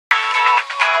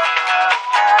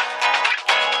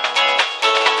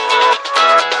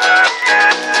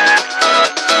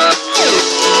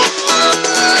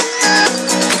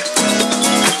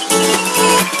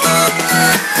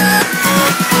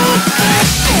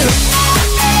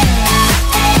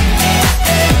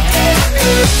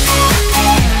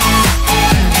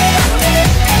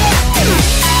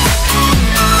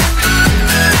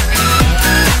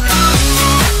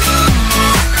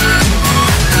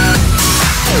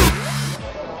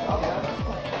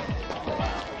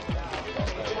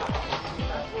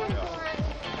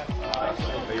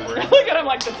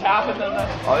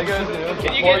All you guys do.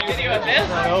 Can you get video of this?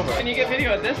 Can you get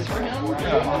video of this for him?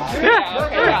 Yeah.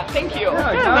 Okay. Yeah. Thank you.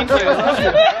 Thank you.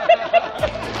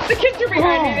 The kids are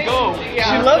behind me. Go.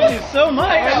 Yeah. She loves you so much.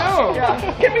 I know.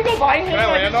 Yeah. Can we go buy him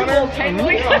like a little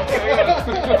tangly?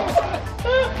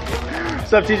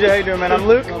 What's up, TJ? How you doing, man? I'm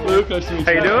Luke. Luke, nice to meet you.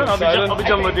 How you doing? I'll be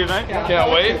jumping with you tonight.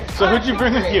 Can't wait. So who'd you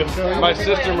bring with you? My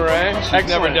sister Marae. She's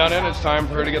never done it. It's time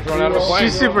for her to get thrown out of a plane.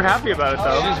 She's super happy about it,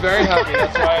 though. She's very happy.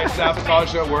 That's why I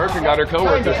sabotaged at work and got her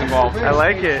coworkers involved. I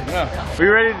like it. Yeah. We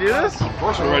ready to do this? Of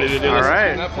course we're ready to do this. All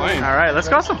right. Let's get in that plane. All right. Let's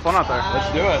go have some fun out there.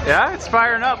 Let's do it. Yeah, it's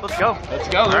firing up. Let's go. Let's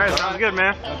go. All right. Sounds good,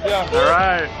 man. Yeah. All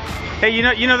right. Hey, you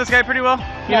know this guy pretty well?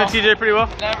 You know TJ pretty well?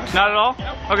 Never. Not at all?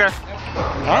 Okay. All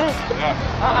right. Yeah.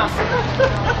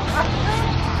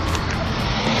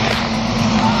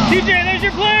 TJ, there's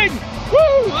your plane!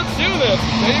 Woo! Let's do this,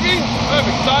 baby. I'm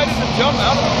excited to jump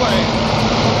out of the plane.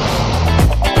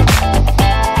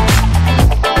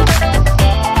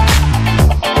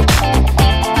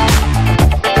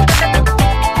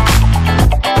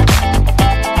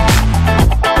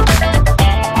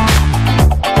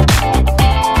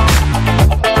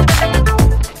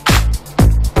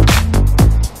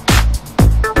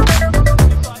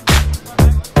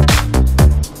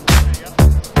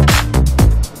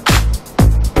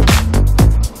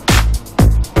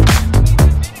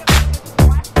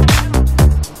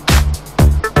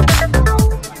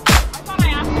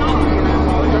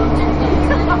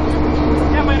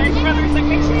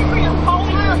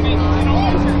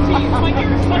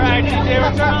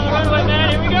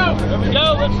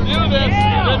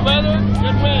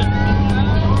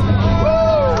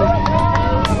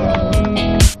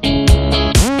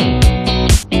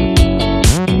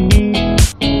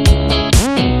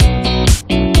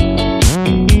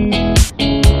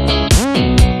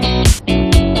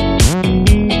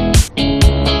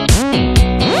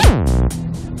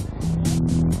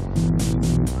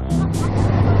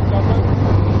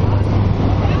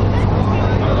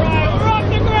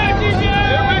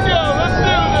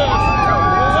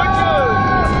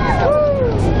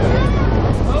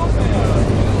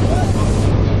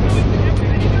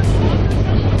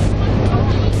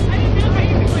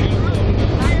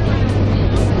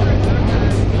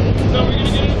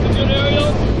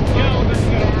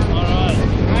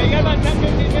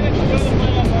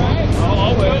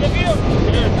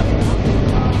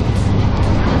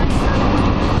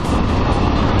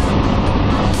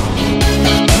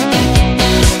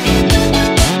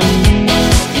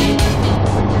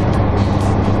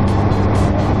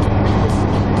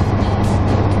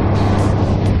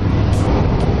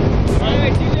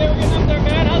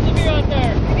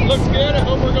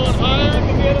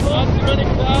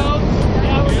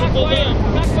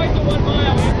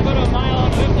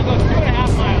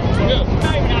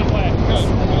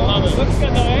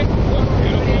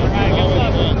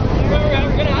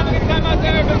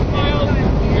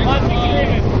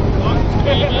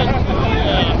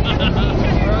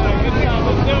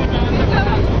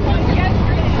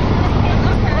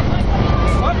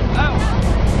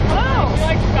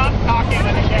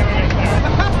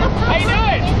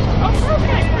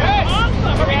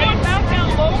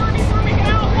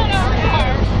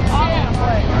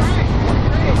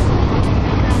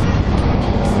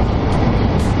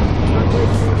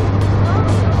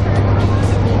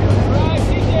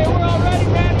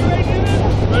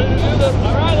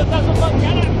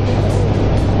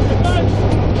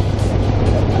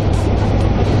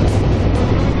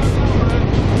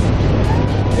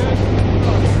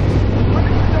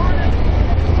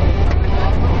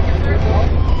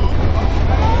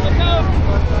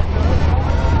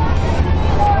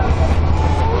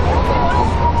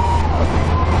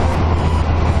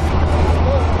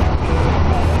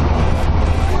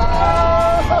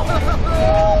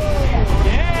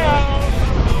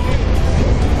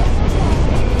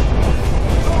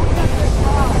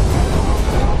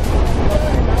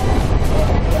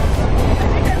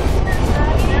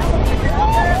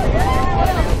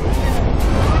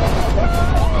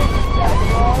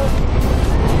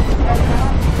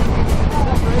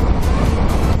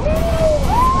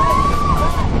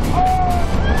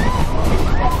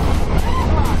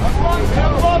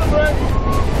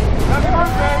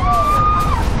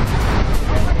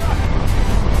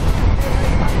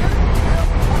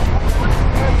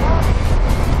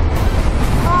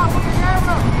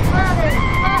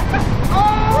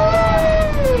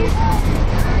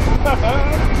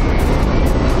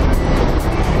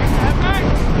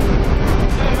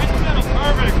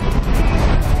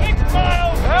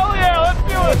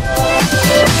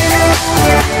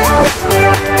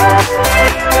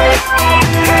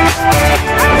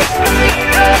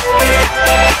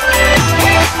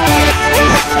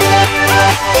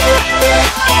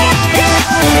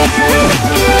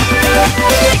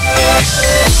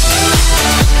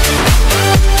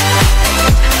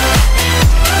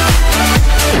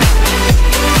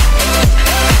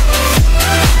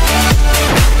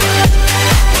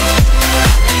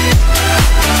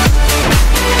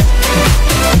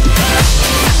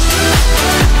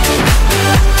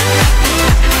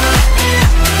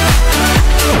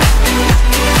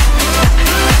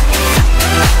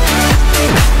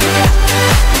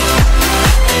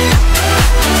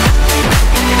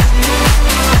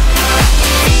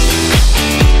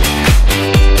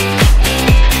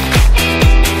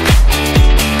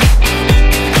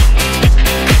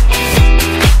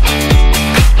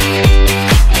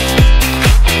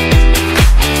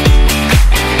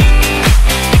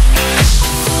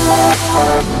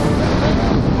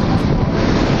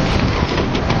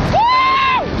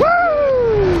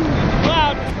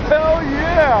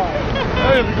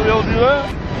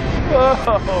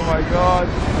 Oh my God.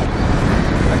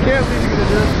 I can't believe you're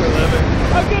gonna do this for a living.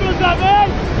 How good was that,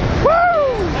 man?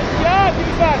 Woo! Nice job. Give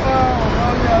me back.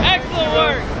 Yeah. Excellent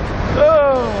work.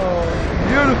 Oh,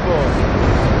 beautiful.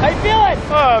 How you feeling?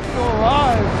 Oh, I feel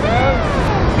alive, man.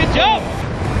 Good job.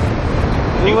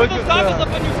 You Look put those at goggles that.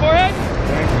 up on your forehead?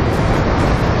 Thank you.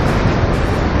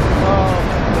 Oh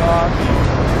my gosh.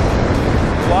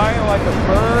 Flying like a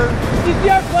bird. Did you see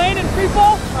our plane in free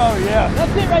fall? Oh yeah.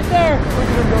 That's it right there. Look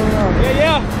at him going around.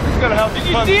 Yeah. He's gonna have Did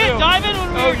some you fun see too. it diving when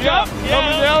we Oh, were yeah. jumping?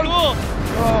 Coming that down? was cool.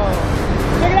 Oh.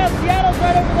 Check it out, Seattle's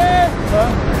right over there.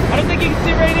 Huh? I don't think you can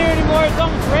see right here anymore. It's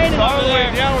almost raining All over the way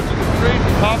there. down, which is a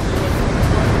crazy popsicle.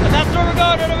 And that's where we're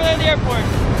going, right over there at the airport.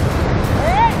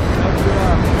 Alright.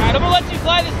 Alright, I'm gonna let you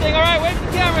fly this thing. Alright, wave to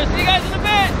the camera. See you guys in a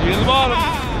bit. See you in the bottom.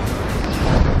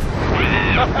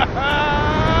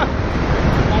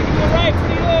 Like to the right,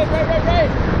 pretty good. Right.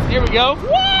 Here we go.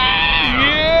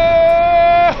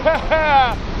 Yeah!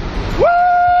 Woo!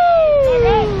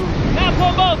 Now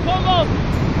pull both. Pull.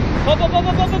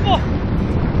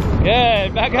 Good,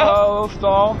 back up. Oh, a little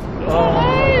stall.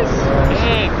 Nice.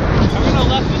 Good. I'm gonna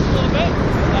left this a little bit.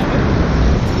 That way.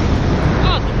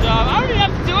 Awesome job. I don't even have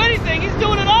to do anything. He's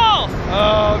doing it all.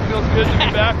 Oh, it feels good to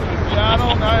be back in the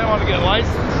Seattle. Now I want to get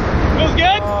licensed. Feels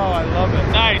good? Oh, I love it.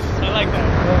 Nice. I like that.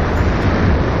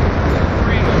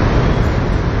 Freedom.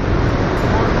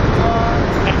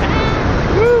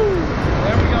 Woo!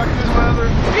 And we got good weather.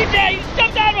 DJ, you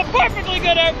jumped out of a perfectly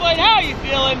good airplane. How are you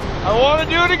feeling? I want to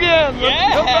do it again.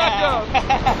 Let's go back up.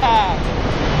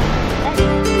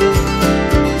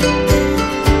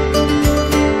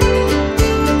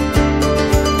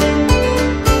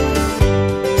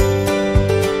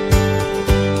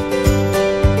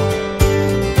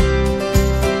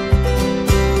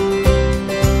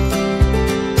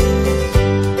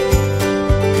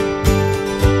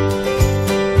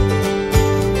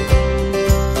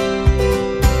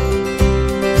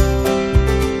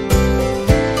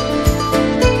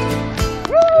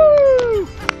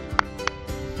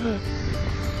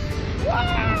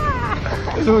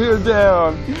 We are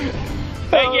down.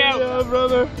 Thank you. Yeah,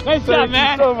 brother. Nice job,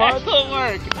 man. Thank you so much. Excellent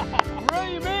work. Ray,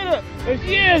 you made it. It's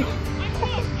you.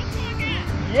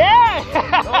 Yeah.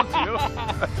 Don't you?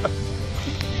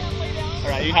 All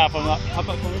right, you hop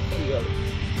up for me.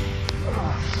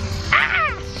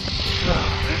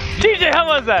 TJ, how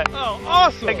was that? Oh,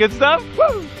 awesome. That good stuff?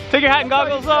 Woo. Take your hat and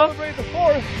goggles off. Celebrate the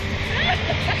 4th.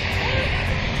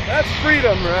 That's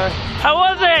freedom, right? How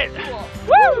was it?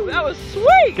 Woo! That was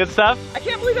sweet! Good stuff? I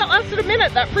can't believe that lasted a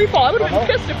minute, that free fall. I would have been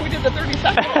pissed if we did the 30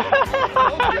 seconds.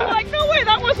 You're like, no way,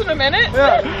 that wasn't a minute.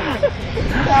 Yeah.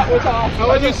 That was awesome. I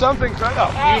would do something right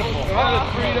now. Beautiful. That is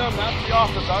freedom. That's the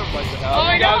office I would like to have. Oh,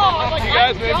 I know. You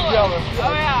guys made me jealous.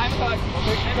 Oh, yeah, I'm hooked.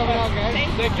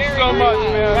 Thank you so much,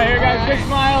 man. Right here, guys. Big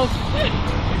smiles.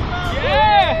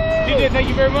 Yeah! TJ, thank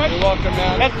you very much. You're welcome,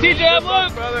 man. That's TJ, I'm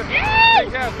Luke. Brother. Yeah! Take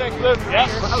care. Thanks, Luke. Yep.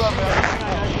 I love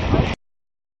that.